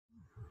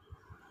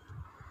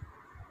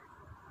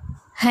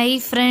Hi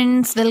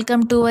friends,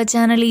 welcome to our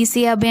channel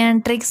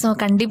Abeyaantrix. So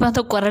கண்டிப்பா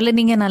அந்த குரலை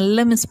நீங்க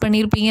நல்லா மிஸ்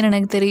பண்ணிருப்பீங்கன்னு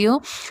எனக்கு தெரியும்.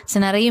 ஸோ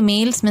நிறைய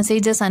மெயில்ஸ்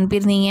மெசேஜஸ்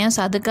அனுப்பியிருந்தீங்க. ஸோ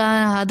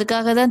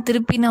அதுக்காக தான்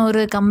திருப்பி நான்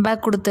ஒரு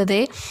கம்பேக்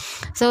கொடுத்ததே.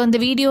 ஸோ இந்த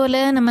வீடியோவில்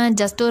நம்ம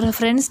ஜஸ்ட் ஒரு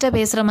ஃப்ரெண்ட்ஸ்கிட்ட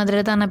பேசுகிற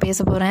மாதிரி தான் நான் பேச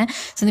போகிறேன்.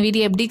 ஸோ இந்த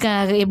வீடியோ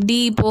எப்படி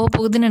போக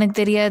போகுதுன்னு எனக்கு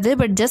தெரியாது.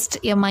 பட் ஜஸ்ட்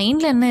என்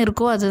மைண்டில் என்ன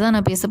இருக்கோ அதுதான்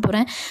நான் பேச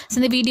போகிறேன். ஸோ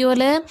இந்த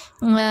வீடியோவில்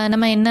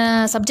நம்ம என்ன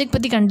சப்ஜெக்ட்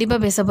பற்றி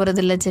கண்டிப்பாக பேச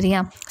போகிறது இல்லை,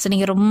 சரியா? ஸோ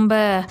நீங்கள்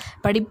ரொம்ப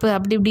படிப்பு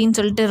அப்படி இப்படின்னு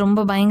சொல்லிட்டு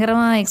ரொம்ப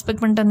பயங்கரமாக எக்ஸ்பெக்ட்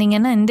பண்ணிட்டு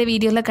வந்தீங்கன்னா இந்த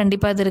வீடியோவில்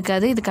கண்டிப்பாக அது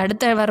இருக்காது. இதுக்கு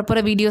அடுத்த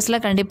வரப்போகிற வீடியோஸில்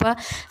கண்டிப்பாக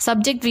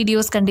சப்ஜெக்ட்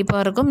வீடியோஸ்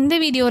கண்டிப்பாக இருக்கும். இந்த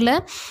வீடியோவில்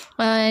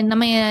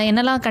நம்ம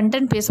என்னெல்லாம்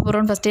கண்டென்ட் பேச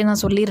போகிறோம்னு ஃபஸ்ட்டே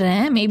நான்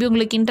சொல்லிடுறேன். மேபி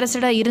உங்களுக்கு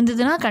இன்ட்ரெஸ்டடாக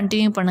இருந்ததுன்னா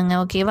கண்டினியூ பண்ணுங்கள்,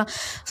 ஓகேவா?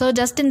 ஸோ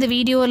ஜஸ்ட் இந்த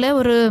வீடியோவில்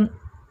ஒரு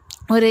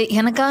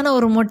எனக்கான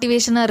ஒரு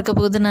மோட்டிவேஷனாக இருக்க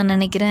போகுதுன்னு நான்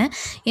நினைக்கிறேன்.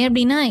 ஏன்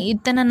அப்படின்னா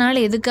இத்தனை நாள்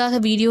எதுக்காக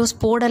வீடியோஸ்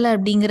போடலை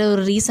அப்படிங்கிற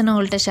ஒரு ரீசனை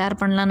உங்கள்கிட்ட ஷேர்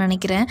பண்ணலான்னு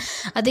நினைக்கிறேன்.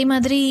 அதே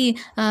மாதிரி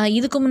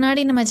இதுக்கு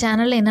முன்னாடி நம்ம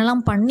சேனலில்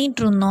என்னெல்லாம்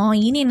பண்ணிகிட்டு இருந்தோம்,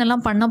 இனி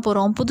என்னெல்லாம் பண்ண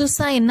போகிறோம்,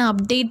 புதுசாக என்ன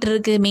அப்டேட்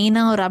இருக்குது,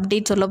 மெயினாக ஒரு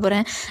அப்டேட் சொல்ல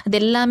போகிறேன். அது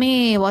எல்லாமே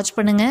வாட்ச்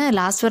பண்ணுங்கள்,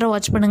 லாஸ்ட் வரை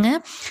வாட்ச் பண்ணுங்கள்.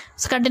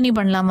 ஸோ கண்டினியூ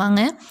பண்ணலாம்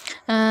வாங்க.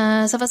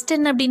 ஸோ ஃபஸ்ட்டு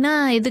என்ன அப்படின்னா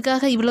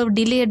எதுக்காக இவ்வளோ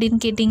டிலே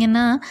அப்படின்னு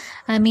கேட்டிங்கன்னா,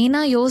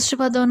 மெயினாக யோசிச்சு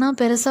பார்த்தோன்னா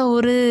பெருசாக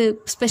ஒரு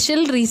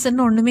ஸ்பெஷல்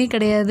ரீசன் ஒன்றுமே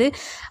கிடையாது.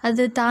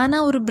 அது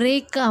தானாக ஒரு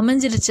பிரேக்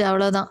அமைஞ்சிருச்சு,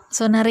 அவ்வளோதான்.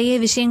 ஸோ நிறைய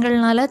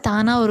விஷயங்கள்னால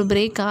தானாக ஒரு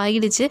பிரேக்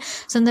ஆகிடுச்சு.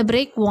 ஸோ இந்த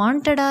பிரேக்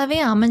வாண்டடாகவே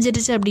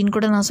அமைஞ்சிருச்சு அப்படின்னு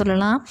கூட நான்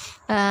சொல்லலாம்.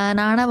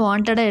 நானாக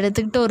வாண்டடாக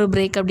எடுத்துக்கிட்டு ஒரு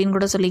பிரேக் அப்படின்னு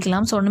கூட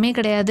சொல்லிக்கலாம். ஸோ ஒன்றுமே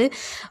கிடையாது,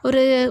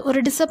 ஒரு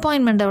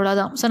டிஸப்பாயின்மெண்ட்,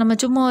 அவ்வளோதான். ஸோ நம்ம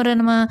சும்மா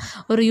நம்ம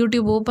ஒரு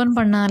யூடியூப் ஓப்பன்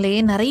பண்ணாலே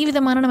நிறைய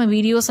விதமான நம்ம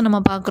வீடியோஸை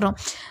நம்ம பார்க்குறோம்.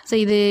 ஸோ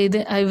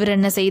இவர்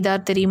என்ன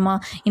செய்தார் தெரியுமா,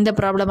 இந்த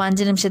ப்ராப்ளம்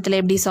 5 நிமிஷத்தில்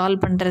எப்படி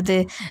சால்வ் பண்ணுறது,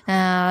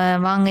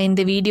 வாங்க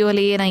இந்த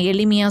வீடியோலேயே நான்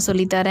எளிமையாக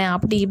சொல்லித்தரேன்,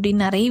 அப்படி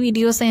இப்படின்னு நிறைய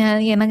வீடியோஸை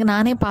எனக்கு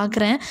நானே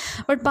பார்க்குறேன்.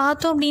 பட்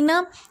பார்த்தோம் அப்படின்னா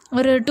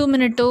ஒரு 2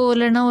 மினிட்டோ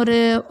இல்லைன்னா ஒரு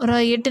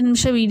 8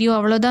 நிமிஷம் வீடியோ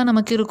அவ்வளோதான்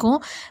நமக்கு இருக்கும்.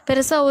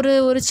 பெருசாக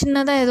ஒரு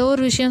சின்னதாக ஏதோ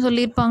ஒரு விஷயம்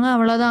சொல்லியிருப்பாங்க,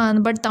 அவ்வளோதான்.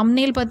 பட்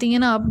தம்ப்நெயில்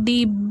பார்த்திங்கன்னா அப்படி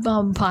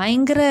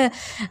பயங்கர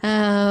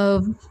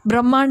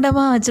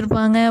பிரம்மாண்டமாக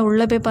வச்சுருப்பாங்க.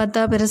 உள்ளே போய்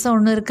பார்த்தா பெருசாக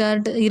ஒன்றும்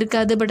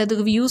இருக்காது. பட்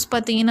அதுக்கு வியூஸ்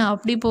பார்த்திங்கன்னா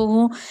அப்படி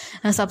போகும்.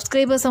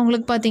 சப்ஸ்கிரைபர்ஸ்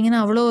அவங்களுக்கு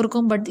பார்த்திங்கன்னா அவ்வளோ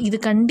இருக்கும். பட் இது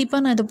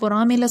கண்டிப்பாக நான் இது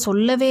பொறாமையில்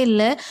சொல்லவே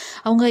இல்லை.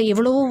 அவங்க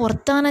எவ்வளவோ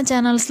ஒர்த்தான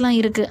சேனல்ஸ்லாம்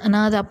இருக்குது,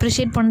 நான் அதை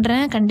அப்ரிஷியேட்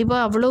பண்ணுறேன்.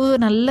 கண்டிப்பாக அவ்வளோ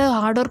நல்ல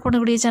ஹார்ட் ஒர்க்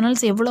பண்ணக்கூடிய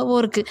சேனல்ஸ் எவ்வளவோ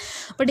இருக்குது.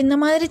 பட் இந்த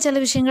மாதிரி சில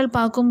விஷயங்கள்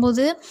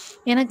பார்க்கும்போது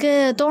எனக்கு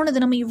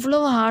தோணுது, நம்ம இவ்வளோ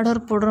ஹார்ட்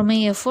ஒர்க் போடுறோமே,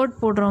 எஃபர்ட்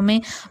போடுறோமே,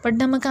 பட்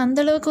நமக்கு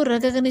அந்தளவுக்கு ஒரு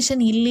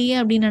ரெகக்னிஷன் இல்லையே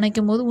அப்படின்னு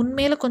நினைக்கும் போது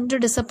உண்மையில்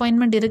கொஞ்சம்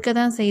டிஸப்பாயின்மெண்ட் இருக்க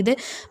தான் செய்யுது.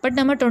 பட்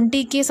நம்ம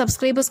 20K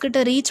சப்ஸ்கிரைபர்ஸ்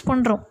கிட்ட ரீச்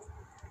பண்ணுறோம்,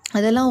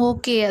 அதெல்லாம்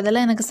ஓகே,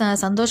 அதெல்லாம் எனக்கு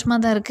சந்தோஷமாக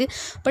தான் இருக்குது.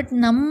 பட்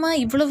நம்ம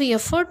இவ்வளவு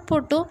எஃபர்ட்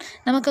போட்டும்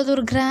நமக்கு அது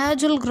ஒரு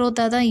கிராஜுவல்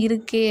க்ரோத்தாக தான்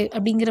இருக்கே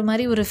அப்படிங்கிற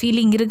மாதிரி ஒரு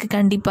ஃபீலிங் இருக்குது.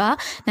 கண்டிப்பாக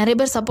நிறைய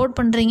பேர் சப்போர்ட்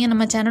பண்ணுறீங்க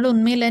நம்ம சேனலில்.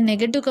 உண்மையில்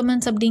நெகட்டிவ்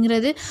கமெண்ட்ஸ்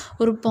அப்படிங்கிறது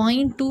ஒரு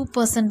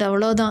 0.2%,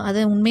 அவ்வளோதான்.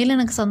 அது உண்மையில்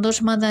எனக்கு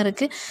சந்தோஷமாக தான்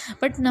இருக்குது.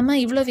 பட் நம்ம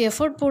இவ்வளவு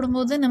எஃபர்ட்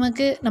போடும்போது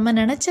நம்ம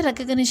நினச்ச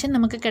ரெக்கக்னிஷன்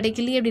நமக்கு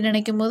கிடைக்கலையே அப்படின்னு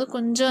நினைக்கும் போது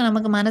கொஞ்சம்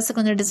நமக்கு மனசு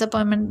கொஞ்சம்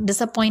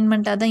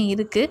டிஸப்பாயின்மெண்ட்டாக தான்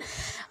இருக்குது.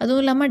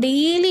 அதுவும் இல்லாமல்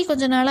டெய்லி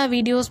கொஞ்சம் நாளாக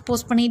வீடியோஸ்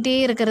போஸ்ட் பண்ணிகிட்டே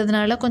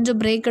இருக்கிறதுனால கொஞ்சம்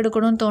பிரேக்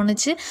எடுக்கணும்னு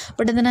தோணுச்சு.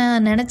 பட் அதை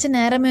நான் நினச்ச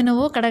நேரம்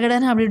என்னவோ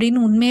கடகடன்னு அப்படி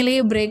இப்படின்னு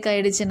உண்மையிலேயே பிரேக்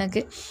ஆகிடுச்சு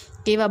எனக்கு,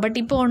 ஓகேவா? பட்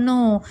இப்போ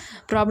ஒன்றும்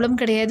ப்ராப்ளம்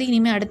கிடையாது.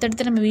 இனிமேல்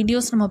அடுத்தடுத்து நம்ம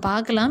வீடியோஸ் நம்ம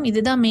பார்க்கலாம்.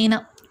 இதுதான்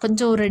மெயினாக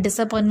கொஞ்சம் ஒரு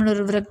டிஸப்பாயின்மெண்ட்,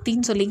 ஒரு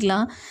விரக்தின்னு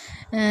சொல்லிக்கலாம்.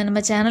 நம்ம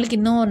சேனலுக்கு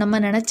இன்னும் நம்ம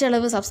நினச்ச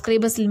அளவு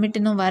சப்ஸ்கிரைபர்ஸ் லிமிட்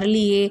இன்னும்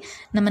வரலையே,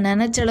 நம்ம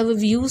நினச்ச அளவு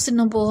வியூஸ்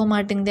இன்னும் போக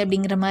மாட்டேங்குது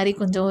அப்படிங்கிற மாதிரி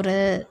கொஞ்சம்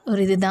ஒரு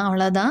இதுதான்,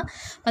 அவ்வளோதான்.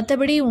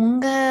 மற்றபடி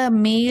உங்கள்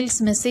மெயில்ஸ்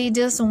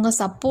மெசேஜஸ் உங்கள்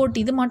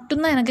சப்போர்ட் இது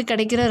மட்டும்தான் எனக்கு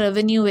கிடைக்கிற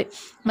ரெவென்யூவே.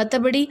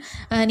 மற்றபடி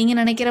நீங்கள்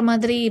நினைக்கிற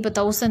மாதிரி இப்போ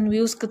 1000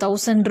 வியூஸ்க்கு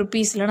 1000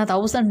 ருபீஸ் இல்லைனா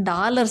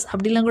 $1000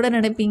 அப்படிலாம் கூட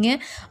நினைப்பீங்க.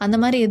 அந்த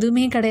மாதிரி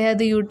எதுவுமே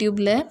கிடையாது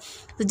யூடியூப்பில்.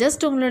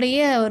 ஜஸ்ட் உங்களுடைய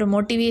ஒரு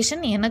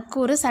மோட்டிவேஷன், எனக்கு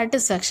ஒரு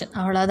சாட்டிஸ்ஃபேக்ஷன்,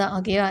 அவ்வளோதான்,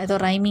 ஓகேவா? ஏதோ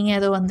ரைமிங்காக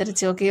ஏதோ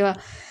வந்துருச்சு, ஓகேவா?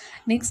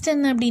 நெக்ஸ்ட்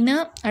என்ன அப்படின்னா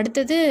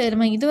அடுத்தது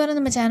நம்ம இதுவரை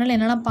நம்ம சேனல்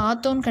என்னெல்லாம்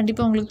பார்த்தோன்னு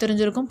கண்டிப்பாக உங்களுக்கு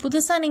தெரிஞ்சிருக்கும்.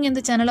 புதுசாக நீங்கள்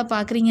இந்த சேனலை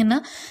பார்க்குறீங்கன்னா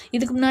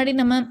இதுக்கு முன்னாடி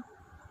நம்ம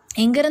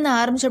எங்கேருந்து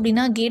ஆரம்பித்தோம்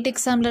அப்படின்னா கேட்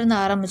எக்ஸாம்லேருந்து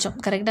ஆரம்பித்தோம்,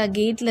 கரெக்டாக?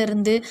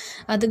 கேட்லேருந்து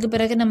அதுக்கு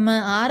பிறகு நம்ம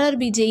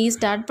ஆர்ஆர்பி ஜேஇ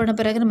ஸ்டார்ட் பண்ண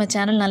பிறகு நம்ம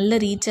சேனல் நல்ல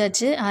ரீச்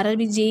ஆச்சு.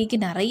 ஆர்ஆர்பி ஜேஇக்கு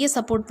நிறைய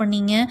சப்போர்ட்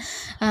பண்ணிங்க.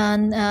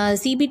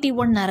 CBT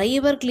 1 நிறைய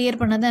பேர் கிளியர்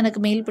பண்ணதை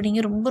எனக்கு மெயில்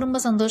பண்ணிங்க, ரொம்ப ரொம்ப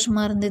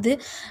சந்தோஷமாக இருந்தது.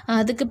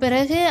 அதுக்கு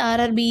பிறகு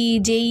ஆர்ஆர்பி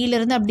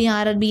ஜேஇலேருந்து அப்படியே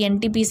ஆர்ஆர்பி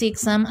NTPC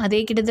எக்ஸாம்,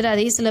 கிட்டத்தட்ட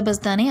அதே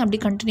சிலபஸ் தானே,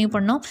 அப்படி கண்டினியூ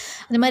பண்ணோம்.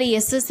 அதே மாதிரி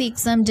SSC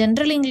எக்ஸாம்,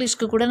 ஜென்ரல்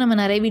இங்கிலீஷ்க்கு கூட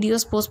நம்ம நிறைய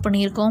வீடியோஸ் போஸ்ட்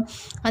பண்ணியிருக்கோம்.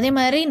 அதே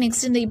மாதிரி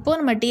நெக்ஸ்ட் இப்போது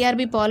நம்ம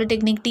TRB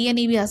polytechnic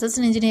TNEB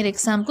assistant engineer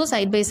எக்ஸாமுக்கும்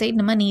side by side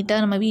நம்ம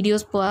நீட்டாக நம்ம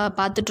வீடியோஸ்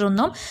பார்த்துட்டு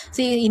இருந்தோம்.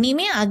 ஸோ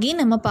இனிமேல் அகெயின்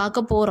நம்ம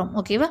பார்க்க போகிறோம்,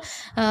 ஓகேவா?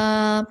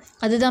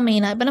 அதுதான்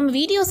மெயினாக. இப்போ நம்ம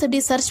வீடியோஸ் எப்படி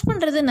சர்ச்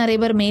பண்ணுறது நிறைய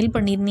பேர் மெயில்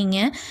பண்ணியிருந்தீங்க.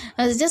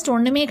 அது ஜஸ்ட்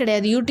ஒன்றுமே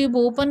கிடையாது. யூடியூப்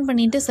ஓப்பன்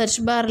பண்ணிவிட்டு சர்ச்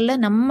பாரில்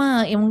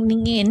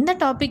நீங்கள் எந்த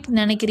டாபிக்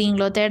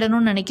நினைக்கிறீங்களோ,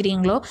 தேடணும்னு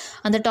நினைக்கிறீங்களோ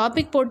அந்த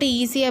டாபிக் போட்டு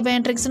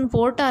Abeyaantrixன்னு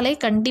போட்டாலே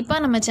கண்டிப்பாக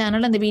நம்ம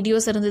சேனல் அந்த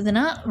வீடியோஸ்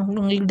இருந்ததுன்னா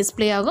உங்களுக்கு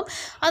டிஸ்பிளே ஆகும்.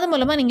 அது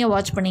மூலமாக நீங்கள்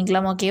வாட்ச்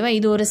பண்ணிக்கலாம், ஓகேவா?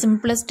 இது ஒரு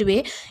சிம்பிளஸ்ட் வே.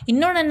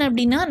 இன்னொன்று என்ன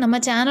அப்படின்னா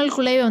நம்ம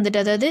சேனலுக்குள்ளே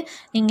வந்துட்டு, அதாவது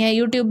நீங்கள்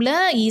யூடியூப்பில்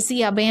ஈஸி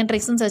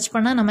அபயான்ட்ரிக்ஸ்னு சர்ச்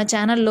பண்ணால் நம்ம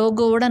சேனல்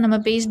லோகோவோட நம்ம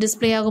பேஜ்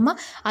டிஸ்பிளே ஆகுமா,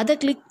 அதை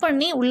கிளிக்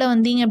பண்ணி உள்ளே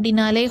வந்தீங்க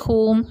அப்படின்னாலே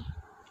ஹோம்,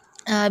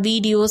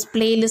 வீடியோஸ்,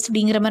 பிளேலிஸ்ட்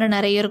அப்படிங்கிற மாதிரி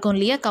நிறைய இருக்கும்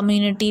இல்லையா,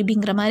 கம்யூனிட்டி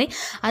அப்படிங்கிற மாதிரி.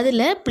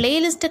 அதில்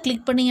பிளேலிஸ்ட்டை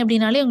கிளிக் பண்ணிங்க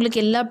அப்படின்னாலே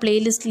உங்களுக்கு எல்லா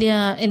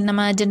பிளேலிஸ்ட்லேயும்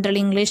நம்ம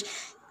general English,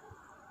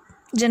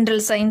 general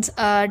science,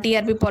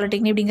 TRB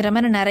polytechnic அப்படிங்கிற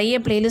மாதிரி நிறைய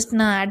பிளேலிஸ்ட்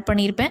நான் ஆட்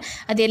பண்ணியிருப்பேன்.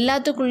 அது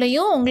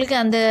எல்லாத்துக்குள்ளேயும் உங்களுக்கு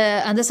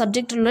அந்த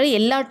சப்ஜெக்டில் உள்ள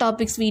எல்லா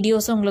டாபிக்ஸ்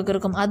வீடியோஸும் உங்களுக்கு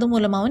இருக்கும். அது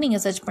மூலமாகவும்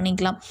நீங்கள் சர்ச்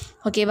பண்ணிக்கலாம்.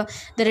 ஓகேவா,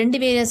 இந்த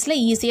 2 வேரியஸில்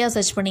ஈஸியாக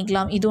சர்ச்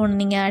பண்ணிக்கலாம். இது ஒன்று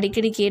நீங்கள்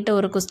அடிக்கடி கேட்ட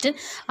ஒரு கொஸ்டின்.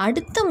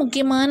 அடுத்த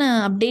முக்கியமான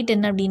அப்டேட்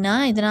என்ன அப்படின்னா,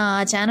 இது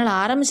நான் சேனல்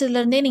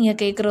ஆரம்பிச்சதுலேருந்தே நீங்கள்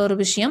கேட்குற ஒரு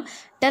விஷயம்,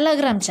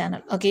 டெலகிராம்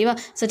சேனல். ஓகேவா,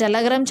 ஸோ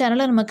டெலகிராம்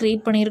சேனலை நம்ம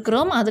க்ரியேட்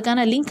பண்ணியிருக்கிறோம்.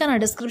 அதுக்கான லிங்க்கை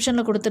நான்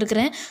டிஸ்கிரிப்ஷனில்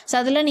கொடுத்துருக்குறேன். ஸோ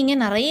அதில்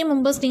நீங்கள் நிறைய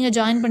மெம்பர்ஸ் நீங்கள்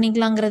ஜாயின்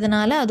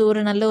பண்ணிக்கலாங்கிறதுனால அது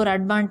ஒரு நல்ல ஒரு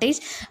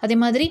அட்வான்டேஜ். அதே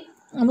மாதிரி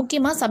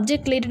முக்கியமாக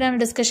சப்ஜெக்ட் ரிலேட்டடான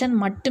டிஸ்கஷன்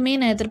மட்டுமே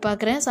நான்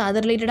எதிர்பார்க்குறேன். ஸோ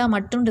அது ரிலேட்டடாக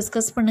மட்டும்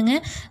டிஸ்கஸ் பண்ணுங்கள்.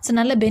 ஸோ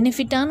நல்ல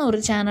பெனிஃபிட்டான ஒரு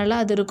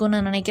சேனலாக அது இருக்கும்னு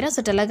நான் நினைக்கிறேன்.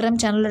 ஸோ டெலகிராம்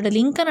சேனலோட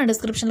லிங்க்கை நான்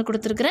டிஸ்கிரிப்ஷனில்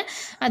கொடுத்துருக்குறேன்,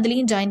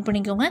 அதுலேயும் ஜாயின்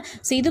பண்ணிக்கோங்க.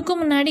 ஸோ இதுக்கு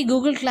முன்னாடி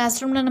கூகுள் கிளாஸ்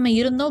ரூமில் நம்ம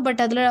இருந்தோம்,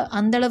 பட் அதில்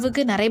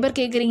அந்தளவுக்கு நிறைய பேர்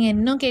கேட்குறீங்க,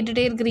 இன்னும்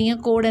கேட்டுகிட்டே இருக்கிறீங்க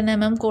கோட் என்ன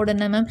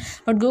மேம்.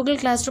 பட்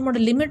கூகுள் கிளாஸ்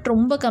ரூமோட லிமிட்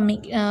ரொம்ப கம்மி,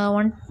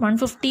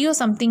 150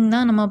 சம்திங்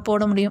தான் நம்ம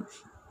போட முடியும்.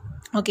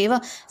 ஓகேவா,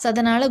 ஸோ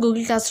அதனால்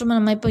கூகுள் கிளாஸ் ரூம்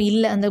நம்ம இப்போ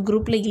இல்லை, அந்த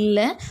குரூப்பில்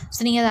இல்லை. ஸோ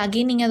நீங்கள்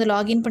அதை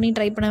லாகின் பண்ணி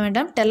ட்ரை பண்ண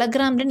வேண்டாம்,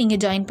 டெலகிராமில் நீங்கள்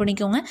ஜாயின்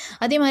பண்ணிக்கோங்க.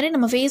 அதே மாதிரி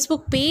நம்ம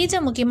ஃபேஸ்புக் பேஜை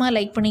முக்கியமாக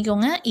லைக்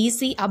பண்ணிக்கோங்க,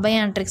 ஈஸி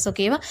அபயான்ட்ரிக்ஸ்.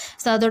 ஓகேவா,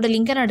 ஸோ அதோட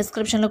லிங்க்கை நான்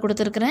டிஸ்கிரிப்ஷனில்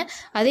கொடுத்துருக்குறேன்.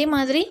 அதே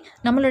மாதிரி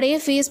நம்மளுடைய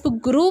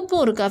ஃபேஸ்புக்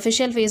குரூப்பும் இருக்குது,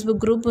 அஃபிஷியல்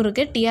ஃபேஸ்புக் குரூப்பும்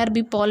இருக்குது,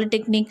 டிஆர்பி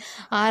பாலிடெக்னிக்,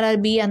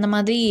 ஆர்ஆர்பி அந்த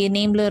மாதிரி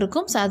நேமில்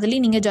இருக்கும். ஸோ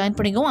அதுலேயும் நீங்கள் ஜாயின்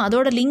பண்ணிக்கோங்க,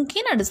 அதோட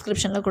லிங்க்கையும் நான்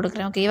டிஸ்கிரிப்ஷனில்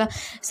கொடுக்குறேன். ஓகேவா,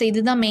 ஸோ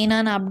இதுதான்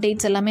மெயினான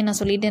அப்டேட்ஸ் எல்லாமே நான்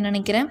சொல்லிட்டேன்னு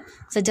நினைக்கிறேன்.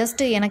 ஸோ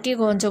ஜஸ்ட் எனக்கே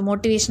கொஞ்சம்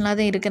மோட்டிவேஷனாக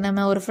தான் இருக்குது,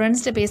 நம்ம ஒரு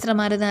ஃப்ரெண்ட்ஸ்கிட்ட பேசுகிற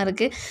மாதிரி தான்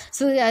இருக்குது.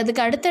 ஸோ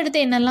அதுக்கு அடுத்தடுத்து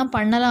என்னெல்லாம்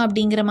பண்ணலாம்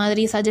அப்படிங்கிற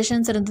மாதிரி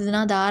சஜஷன்ஸ்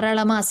இருந்ததுன்னா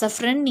தாராளமாக அஸ் அ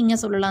ஃப்ரெண்ட் நீங்கள்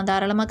சொல்லலாம்,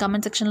 தாராளமாக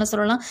கமெண்ட் செக்ஷனில்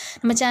சொல்லலாம்.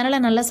 நம்ம சேனலை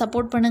நல்லா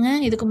சப்போர்ட் பண்ணுங்கள்.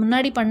 இதுக்கு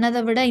முன்னாடி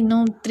பண்ணதை விட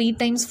இன்னும் 3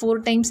 times 4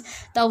 times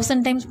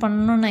 1000 times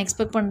பண்ணணும்னு நான்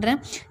எக்ஸ்பெக்ட் பண்ணுறேன்.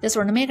 ஜஸ்ட்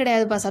ஒன்றுமே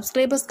கிடையாதுப்பா,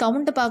 சப்ஸ்கிரைபர்ஸ்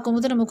கவுண்ட்டு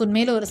பார்க்கும்போது நமக்கு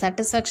உண்மையில் ஒரு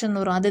சாட்டிஸ்ஃபேக்ஷன்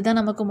வரும், அதுதான்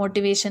நமக்கு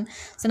மோட்டிவேஷன்.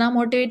 ஸோ நான்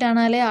மோட்டிவேட்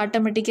ஆனாலே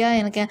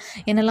ஆட்டோமேட்டிக்காக எனக்கு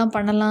என்னெல்லாம்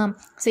பண்ணலாம்,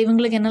 ஸோ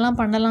இவங்களுக்கு என்னெல்லாம்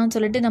பண்ணலாம்னு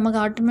சொல்லிட்டு நமக்கு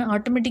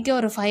ஆட்டோமேட்டிக்காக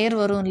ஒரு ஃபயர்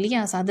வரும்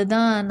இல்லையா. ஸோ அதுதான்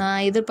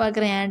நான்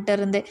எதிர்பார்க்குறேன் என்கிட்ட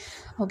இருந்து.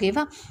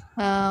 ஓகேவா,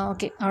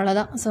 ஓகே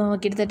அவ்வளோதான். ஸோ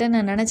கிட்டத்தட்ட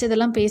நான்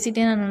நினச்சதெல்லாம்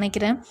பேசிட்டேன் நான்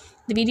நினைக்கிறேன்.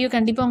 இந்த வீடியோ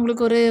கண்டிப்பாக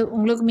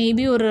உங்களுக்கு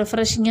மேபி ஒரு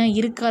ரெஃப்ரெஷிங்காக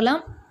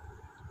இருக்கலாம்.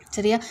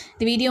 சரியா,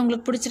 இந்த வீடியோ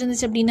உங்களுக்கு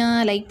பிடிச்சிருந்துச்சு அப்படின்னா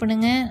லைக்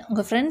பண்ணுங்கள்,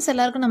 உங்கள் ஃப்ரெண்ட்ஸ்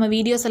எல்லாருக்கும் நம்ம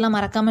வீடியோஸ் எல்லாம்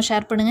மறக்காமல்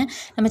ஷேர் பண்ணுங்கள்.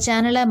 நம்ம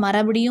சேனலை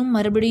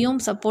மறுபடியும்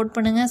சப்போர்ட்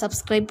பண்ணுங்கள்,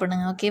 சப்ஸ்கிரைப்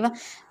பண்ணுங்கள். ஓகேவா,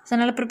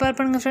 ஸோ நல்லா ப்ரிப்பேர்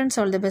பண்ணுங்கள் friends.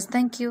 All the best.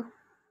 Thank you.